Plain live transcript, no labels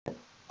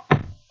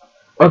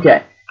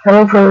Okay.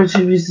 Hello, folks.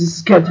 This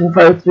is Captain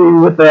 53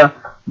 with a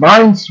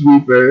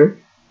Minesweeper,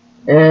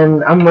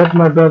 and I'm with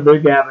my brother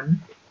Gavin.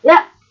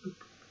 Yeah.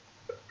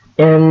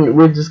 And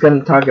we're just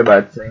gonna talk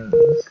about things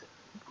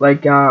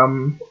like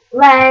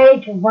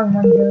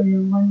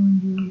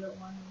 1100.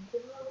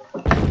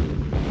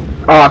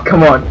 Oh,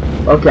 come on.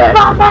 Okay.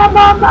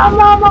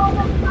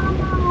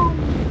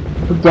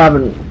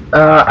 Gavin,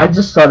 I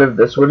just thought of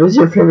this. What is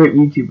your favorite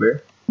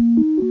YouTuber?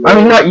 I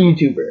mean, not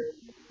YouTuber.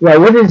 Yeah,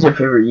 what is your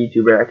favorite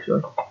YouTuber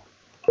actually?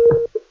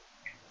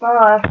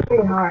 Oh, that's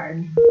pretty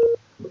hard.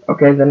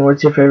 Okay, then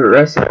what's your favorite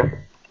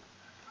wrestler?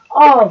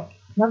 Oh,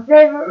 my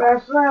favorite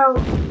wrestler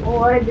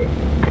would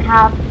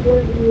have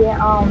to be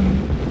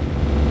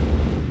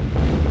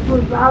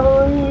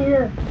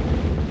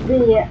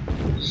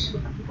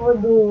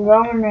would be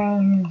Roman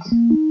Reigns.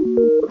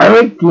 I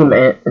like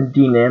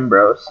Dean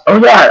Ambrose. Oh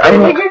yeah, I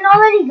Did you know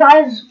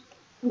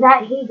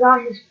that he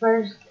got his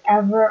first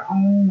ever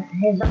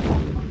he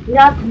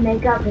got to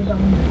make up his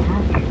own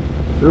match?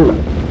 Ooh,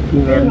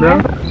 Dean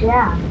Ambrose?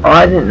 Yeah. Oh,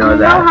 I didn't know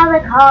that. You know how they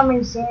call him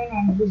insane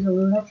and he's a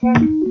lunatic?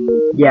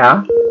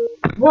 Yeah.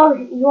 Well,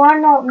 you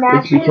wanna know what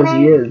match he made? It's because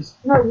he is.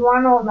 No, you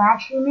wanna know what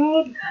match he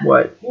made?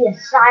 What? The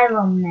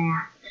Asylum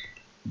match.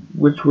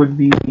 Which would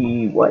be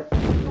the what?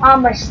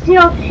 A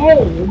steel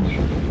cage.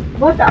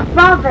 With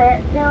above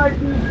it, there would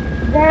be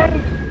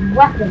various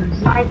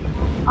weapons, like a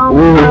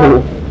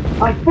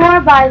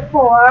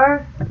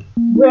 4x4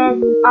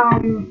 with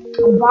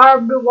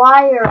barbed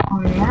wire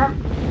on it.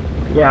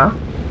 Yeah.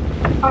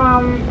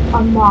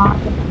 A mop,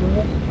 of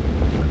course.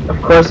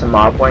 Of course a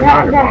mop. Why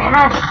not? There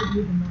has to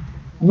be the mop.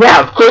 Yeah,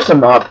 of course a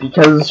mop,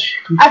 because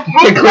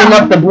to clean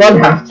up the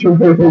blood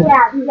afterwards.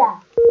 Yeah.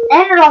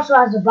 And it also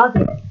has a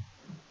bucket.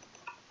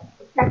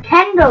 The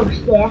kendo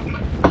stick.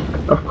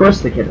 Of course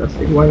the kendo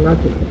stick. Why not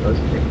the kendo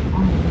stick? I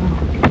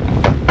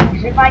don't know.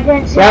 As if I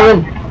didn't say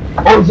Gavin!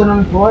 Oh, is it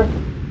on the floor?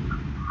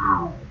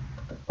 Ow.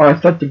 Oh, I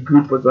thought the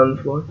goop was on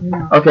the floor.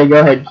 No. Okay, go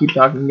ahead. Keep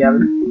talking,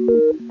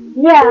 Gavin.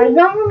 Yeah, I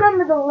don't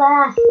remember the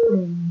last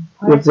thing.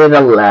 Was it a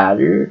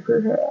ladder,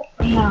 perhaps?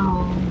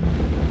 No.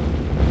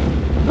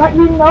 But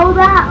you know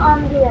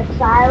that the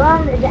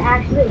asylum is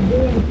actually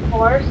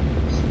reinforced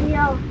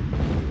steel?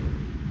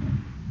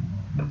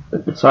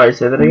 Sorry,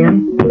 say that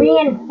again?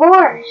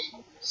 Reinforced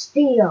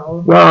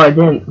steel. Well, I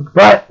didn't.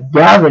 But,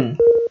 Gavin,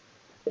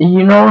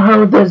 you know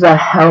how there's a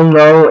hell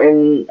no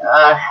and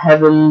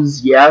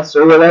heaven's yes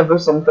or whatever,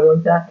 something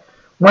like that?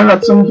 Why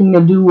not something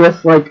to do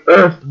with, like,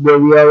 Earth, where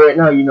we are right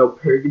now, you know,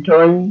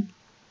 purgatory?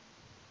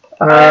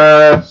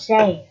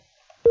 Say it.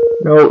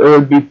 No, it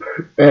would be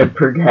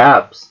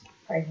perhaps.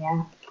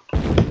 Perhaps.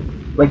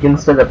 Like,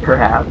 instead of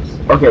perhaps.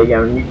 Okay,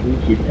 Gavin, you can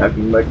keep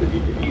talking about the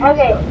video.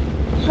 Okay,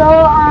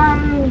 so,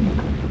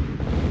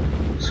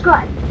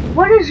 Scott,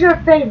 what is your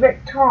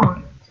favorite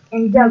taunt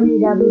in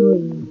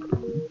WWE?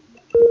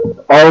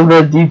 All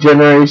the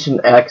Degeneration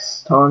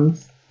X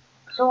taunts.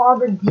 So all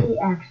the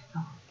DX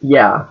taunts.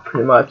 Yeah,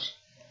 pretty much.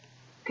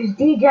 Because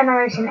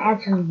Degeneration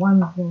X is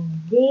one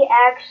thing.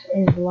 DX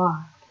is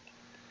lost.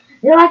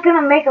 You're like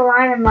gonna make a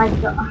line and like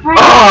the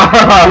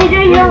did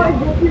you know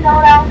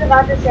what I was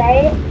about to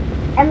say?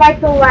 And like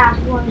the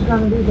last one's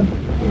gonna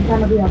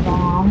be a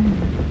bomb.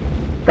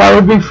 That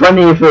would be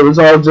funny if it was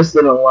all just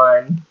in a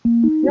line.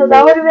 No,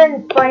 that would have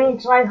been funny.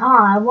 It's like,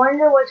 I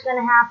wonder what's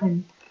gonna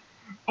happen.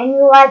 And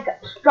you like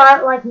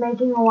start like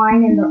making a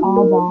line and they're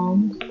all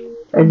bombs.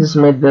 I just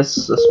made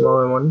this a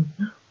smaller one.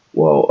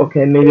 Whoa,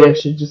 okay, maybe I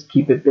should just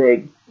keep it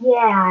big.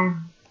 Yeah.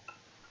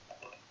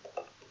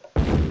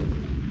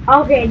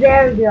 Okay,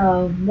 there we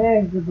go.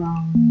 There's the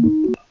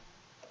bomb.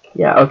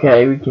 Yeah,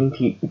 okay, we can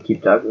keep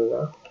talking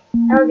now.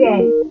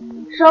 Okay,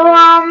 so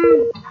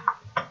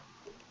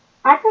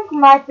I think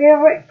my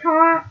favorite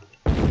taunt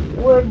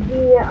would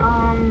be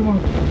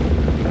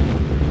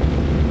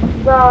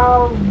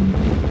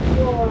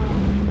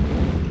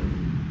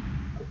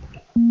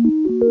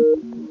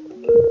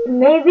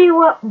maybe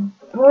what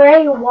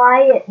Bray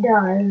Wyatt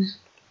does.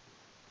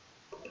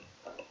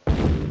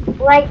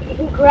 Like,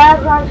 he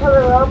grabs onto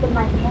the rope and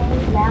like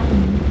hangs down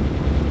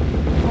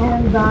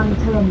and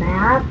onto the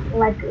mat.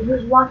 Like,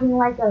 he's walking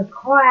like a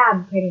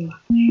crab, pretty much.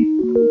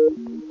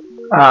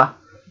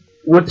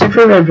 What's your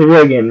favorite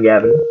video game,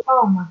 Gavin?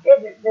 Oh, my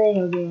favorite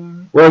video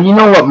game. Well, you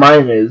know what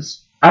mine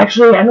is.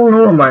 Actually, I don't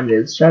know what mine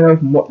is.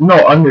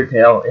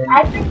 Undertale. And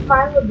I think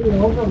mine would be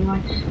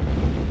Overwatch.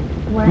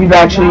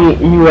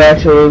 you were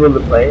actually able to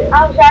play it?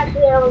 I was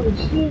actually able to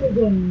see the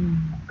game.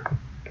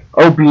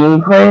 Oh,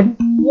 being played?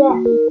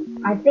 Yes.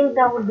 I think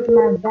that would be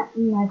my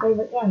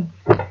favorite game.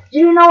 Do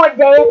you know what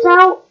day it's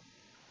out?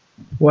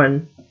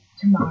 When?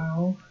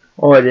 Tomorrow.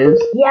 Oh, it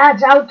is? Yeah,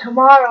 it's out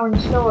tomorrow in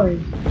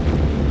stores.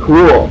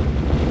 Cool.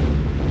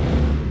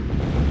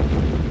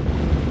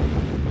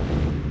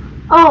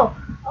 Oh,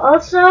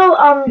 also,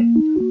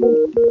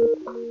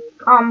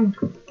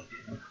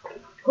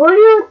 who do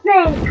you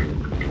think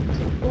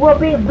will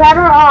be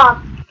better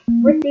off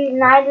with the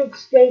United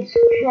States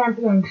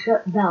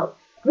Championship belt?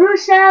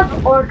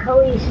 Rusev or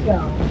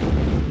Kalisto?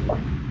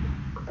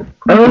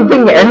 I don't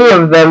think any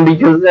of them,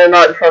 because they're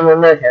not from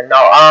America.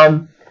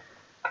 No,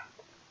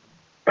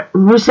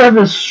 Rusev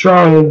is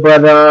strong,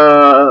 but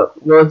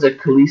what is it,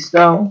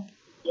 Kalisto?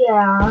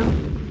 Yeah.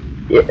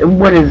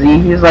 What is he?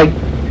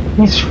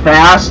 He's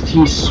fast,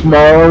 he's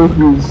small,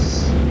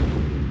 he's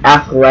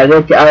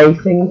athletic, I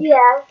think.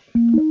 Yeah.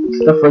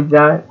 Stuff like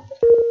that.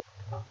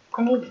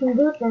 And he can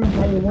do things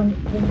that you wouldn't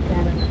think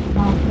that a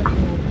small person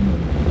like him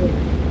would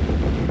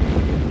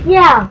do.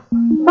 Yeah,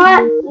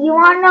 but you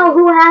wanna know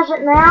who has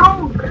it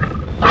now?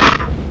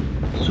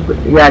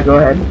 Yeah, go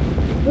ahead.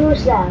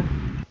 Rusev.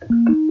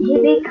 He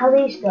beat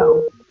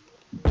Kalisto.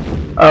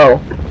 Oh.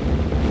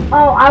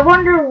 Oh, I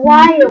wonder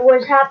why it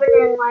was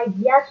happening like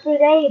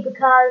yesterday,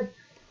 because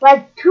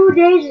like 2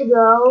 days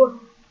ago,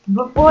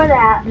 before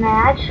that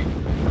match,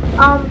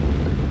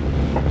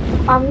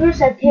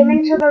 Rusev came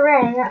into the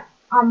ring,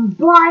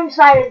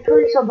 blindsided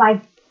Kalisto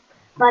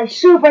by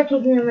super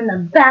kicking him in the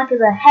back of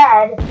the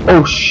head.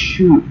 Oh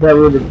shoot,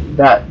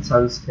 that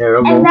sounds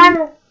terrible. And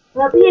then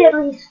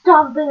repeatedly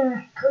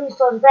stomping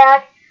Kalisto's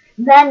back,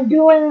 then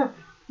doing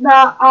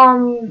the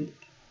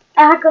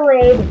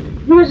accolade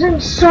using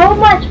so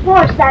much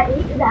force that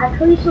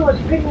Kalisto was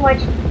pretty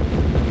much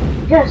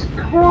just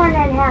torn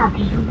in half,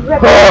 just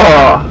ripped.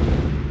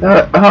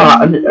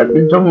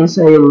 Don't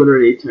say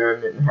literally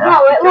turned in half.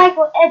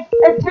 No,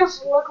 it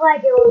just looked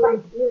like it was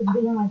like he was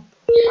being like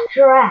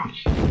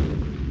stretched.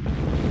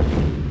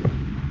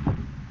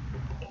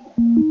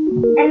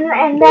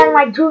 And then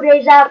like 2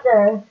 days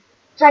after,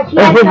 it's like he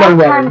had no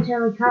time to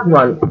recover. Come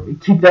on,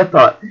 keep that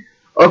thought.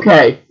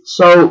 Okay,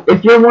 so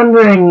if you're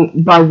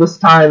wondering by this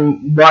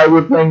time why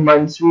we're playing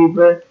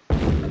Minesweeper,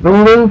 the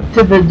link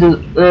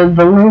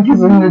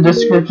is in the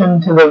description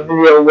to the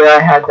video where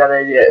I had that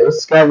idea. It was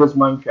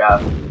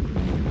Skydoesminecraft.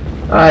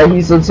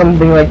 He said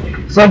something like,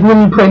 it's like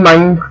when you play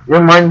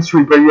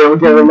Minesweeper, you don't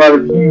get a lot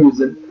of views,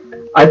 and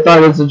I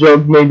thought as a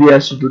joke maybe I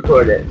should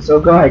record it. So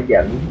go ahead,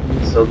 Gavin.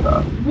 You still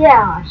talk.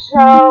 Yeah.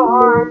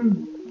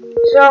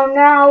 So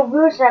now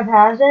Rusev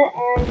has it,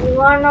 and you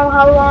wanna know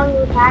how long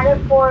he had it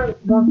for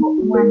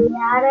when he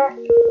had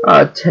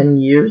it? 10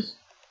 years.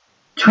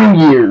 2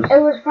 years. It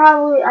was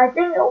probably, I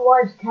think it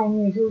was 10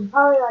 years. It was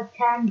probably like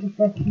 10 to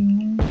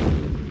 15.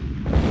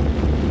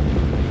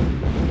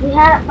 He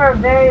had it for a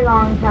very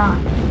long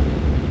time.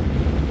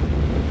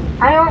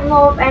 I don't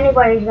know if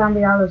anybody's gonna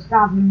be able to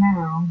stop him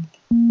now.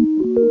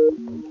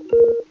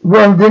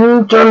 Well,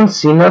 didn't John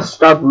Cena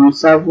stop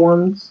Rusev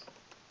once?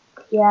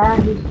 Yeah,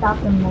 he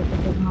stopped him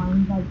multiple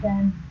times, I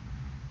said.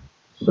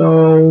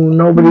 So,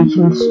 nobody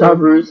can stop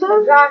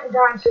Rusev?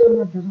 John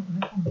Cena doesn't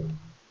listen.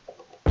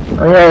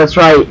 Oh yeah, that's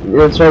right,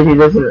 he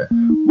doesn't.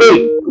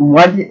 Wait,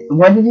 why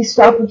did he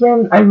stop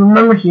again? I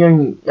remember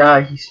hearing,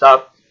 he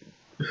stopped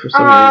for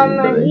some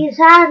reason. He's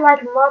had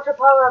like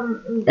multiple,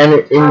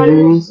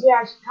 injuries?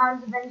 Yes,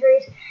 tons of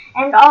injuries.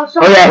 And also,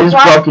 oh yeah, his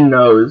broken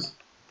nose.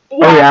 Yeah,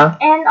 oh yeah.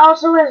 And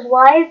also his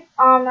wife,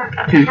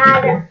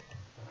 had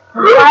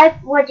his wife,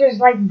 which is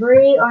like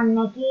Brie or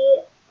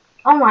Nikki.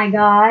 Oh my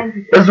god.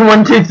 It's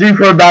 1, 2, 3,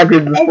 4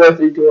 backwards. It's 4,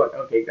 3, 2, 1.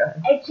 Okay, go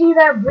ahead. It's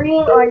either Brie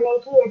or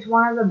Nikki. It's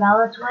one of the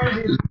Bella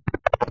twins.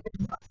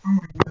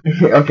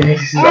 Okay,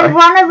 sorry.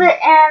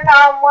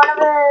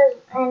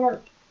 And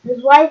his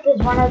wife is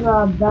one of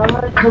the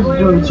Bella twins. He's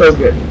doing so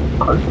good.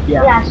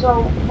 Yeah. Yeah.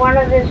 So his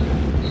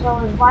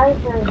wife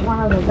is one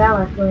of the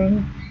Bella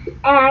twins,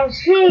 and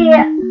she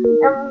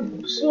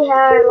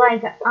had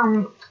like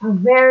a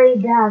very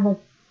bad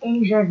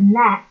injured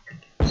neck,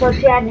 so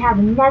she had to have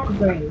a neck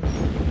brace.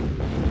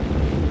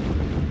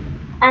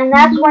 And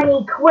that's when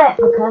he quit,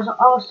 because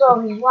also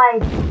his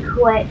wife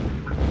quit,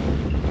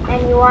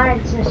 and he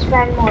wanted to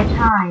spend more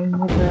time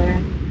with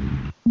her.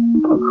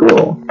 Oh,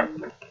 cool.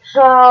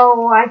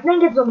 So, I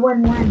think it's a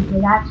win-win for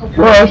that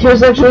situation. Well,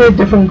 here's actually a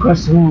different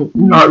question,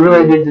 not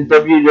related to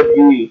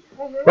WWE.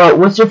 But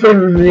what's your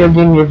favorite video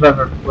game you've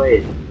ever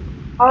played?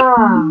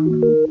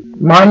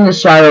 Mine is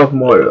Shadow of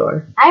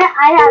Mordor. I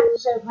have to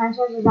say Plants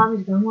vs.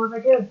 Zombies Game Over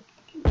too.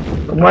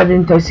 Why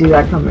didn't I see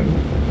that coming?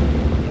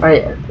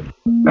 I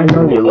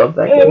know you love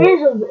that game.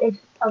 It's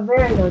a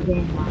very good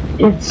game.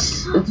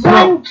 It's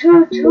 1,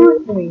 2,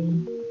 2,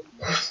 3.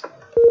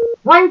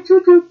 1,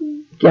 2, 2,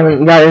 3.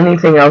 Kevin, got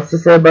anything else to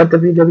say about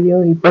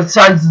WWE?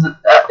 Besides,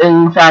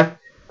 in fact,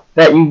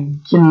 that you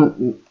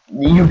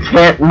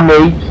can't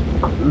make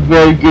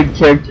very good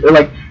characters,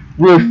 like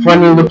really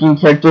funny looking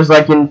characters,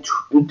 like in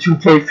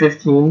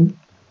 2K15.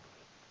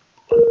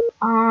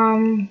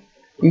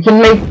 You can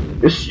make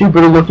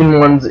stupid looking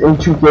ones in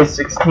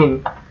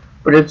 2K16,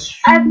 but it's.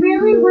 I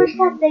really wish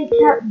that they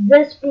kept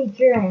this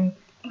feature in.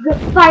 You could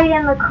fight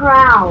in the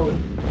crowd.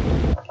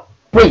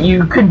 Wait,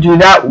 you could do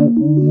that?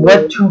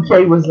 What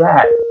 2K was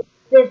that?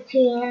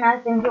 15, I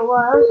think it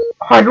was.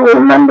 I don't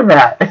remember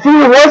that. I think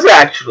it was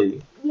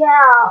actually.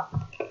 Yeah.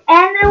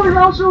 And there was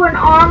also an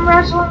arm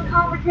wrestling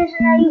competition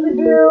that you could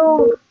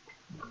do.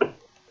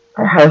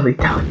 I highly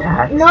doubt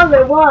that. No,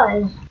 there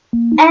was.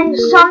 And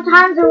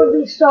sometimes it would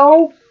be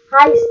so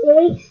high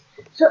stakes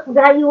so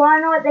that you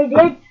wanna know what they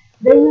did?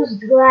 They used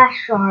glass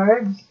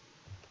shards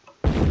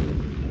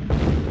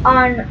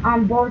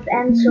on both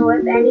ends, so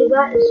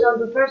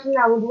the person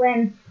that would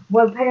win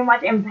would pretty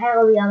much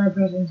impale the other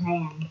person's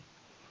hand.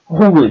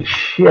 Holy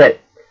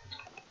shit.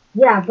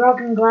 Yeah,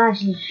 broken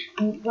glass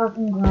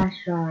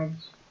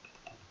shards.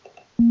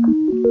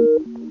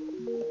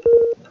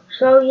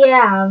 So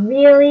yeah,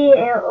 really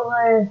it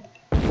was.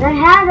 They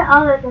had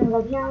other things.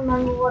 I can't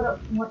remember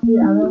what the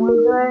other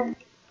ones were.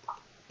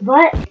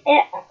 But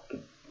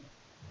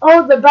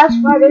oh, the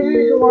best part is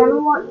you wonder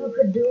what you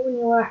could do when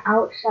you were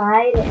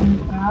outside in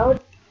the crowd.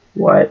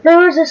 What? There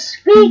was a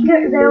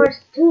speaker. There was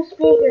 2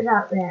 speakers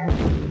out there.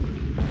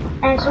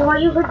 And so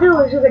what you could do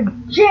is you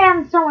could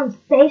jam someone's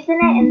face in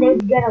it and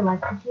they'd get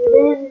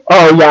electrocuted.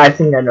 Oh yeah, I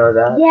think I know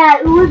that. Yeah,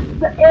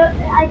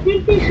 I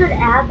think they should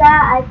add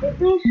that. I think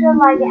they should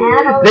like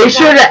add all They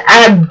should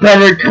add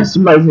better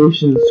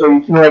customization so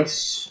you can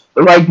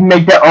like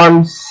make the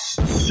arms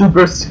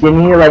super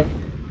skinny, like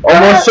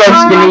almost so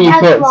skinny you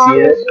can't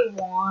see it.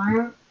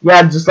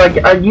 Yeah, just like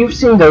you've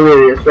seen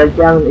Delirious, right?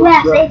 Gavin?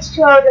 Yes, it's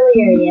so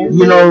Delirious.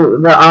 You know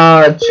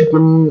the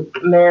Chicken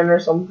Man or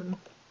something.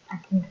 I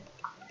think.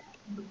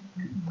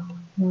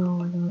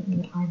 No,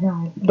 I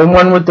don't. The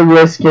one with the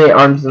really skinny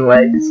arms and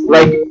legs.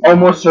 Like,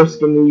 almost so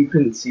skinny you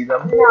couldn't see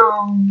them.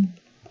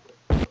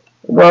 No.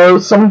 Well,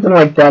 something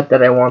like that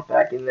I want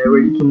back in there,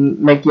 where you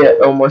can make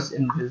it almost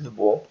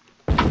invisible.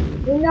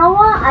 You know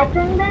what? I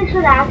think they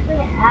should actually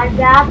add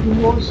back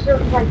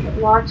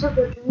lots of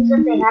the things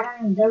that they had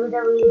in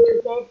WWE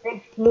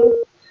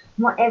 2K16.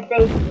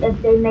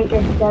 If they make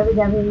a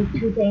WWE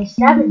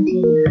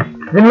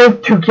 2K17. If they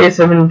make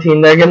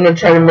 2K17, they're gonna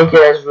try to make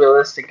it as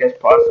realistic as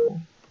possible.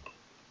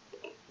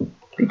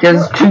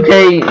 Because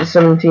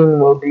 2K17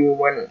 will be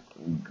when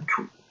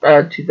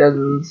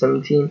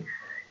 2017.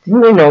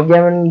 Didn't you know,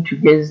 Gavin?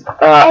 2K's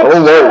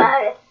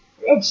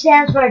it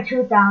stands for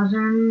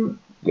 2000.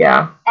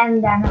 Yeah.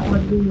 And then it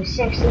would be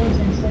 16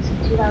 since this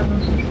is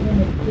 2016.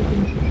 It's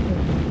 2K16.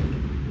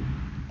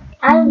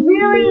 I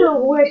really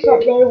wish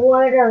that they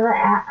would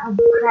have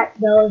cut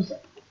those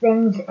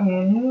things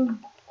in.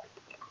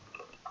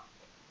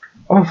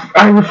 Oh,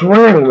 I was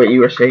wondering what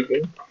you were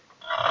shaking.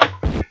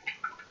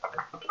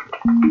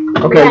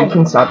 Okay, you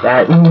can stop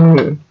that.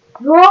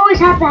 You always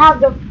have to have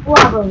the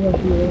flubber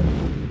with you.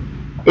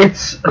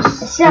 It's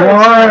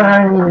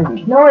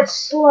slime. No, it's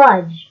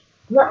sludge.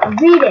 Look,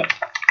 read it.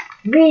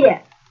 Read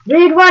it.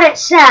 Read what it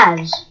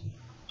says.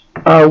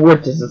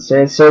 What does it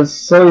say? It says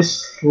soy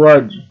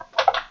sludge.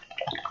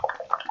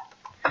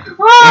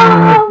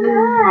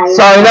 Oh,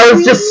 sorry, that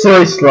was just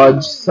soy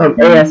sludge. Some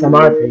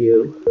ASMR for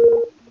you.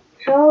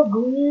 So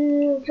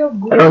green, so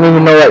green. I don't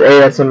even know what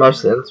ASMR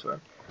stands for.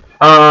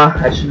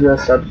 I should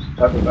just stop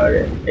talking about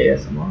it.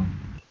 ASMR.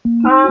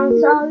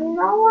 So you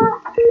know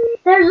what?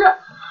 There's a.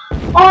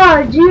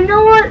 Oh, do you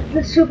know what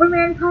the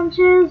Superman punch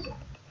is?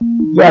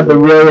 Yeah, the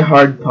really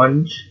hard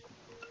punch.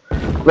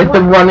 Like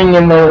the running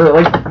and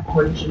the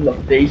punch in the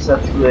face.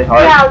 That's really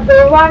hard. Yeah,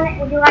 the run.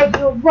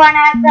 You run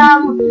at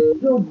them.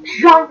 You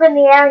jump in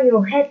the air. And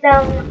you hit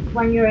them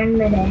when you're in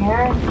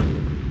midair.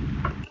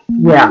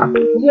 Yeah.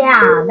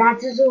 Yeah,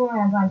 that's a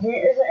Superman punch.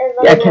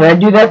 Yeah, can I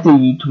do that to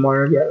you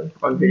tomorrow again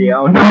on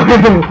video? No.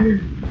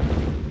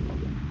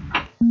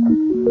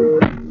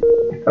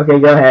 Okay,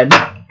 go ahead.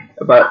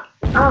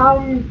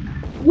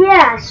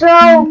 Yeah,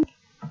 so,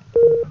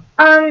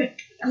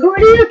 who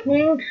do you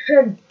think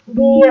should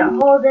be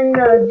holding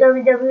the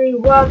WWE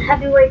World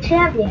Heavyweight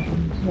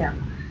Championship?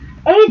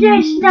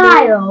 AJ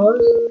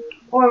Styles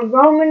or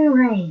Roman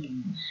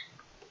Reigns?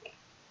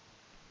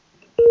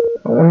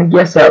 I want to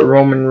guess that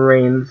Roman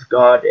Reigns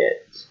got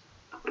it.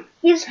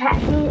 He still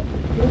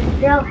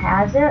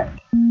has it,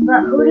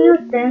 but who do you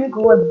think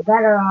would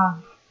better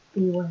off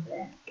be with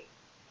it?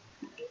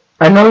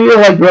 I know you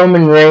like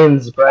Roman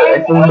Reigns, but I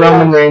think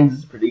Roman Reigns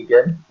is pretty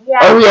good. Yeah.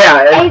 Oh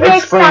yeah,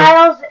 AJ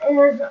Styles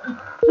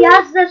he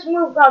has this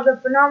move called the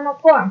Phenomenal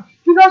Form.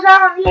 He goes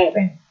out on the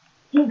apron.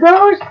 He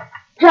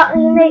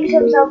makes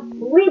himself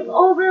leap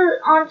over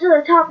onto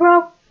the top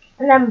rope,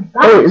 and then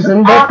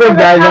isn't that the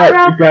guy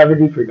that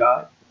Gravity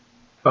forgot?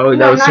 Oh,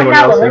 that was someone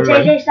else. It's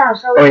AJ Styles.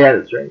 So oh yeah,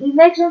 that's right. He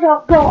makes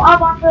himself go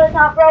up onto the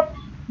top rope,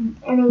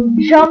 and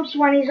he jumps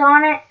when he's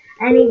on it,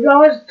 and he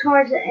goes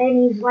towards it,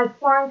 and he's like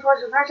flying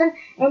towards the person,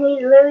 and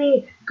he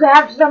literally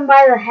grabs them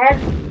by the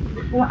head,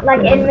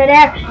 like in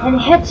midair,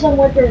 and hits them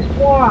with his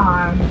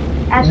forearm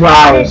as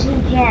hard as he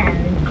can.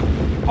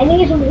 And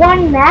he's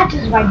won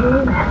matches by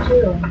doing that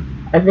too.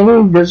 I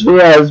think this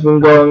video has been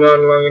going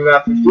on long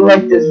enough. If you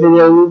like this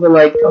video, leave a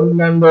like, comment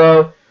down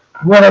below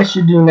what I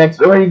should do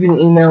next, or even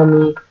email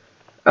me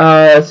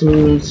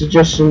some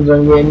suggestions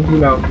on games, you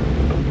know.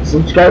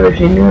 Subscribe if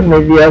you're new, and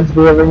maybe I'll be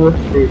over your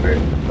favorite.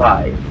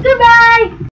 Bye. Goodbye!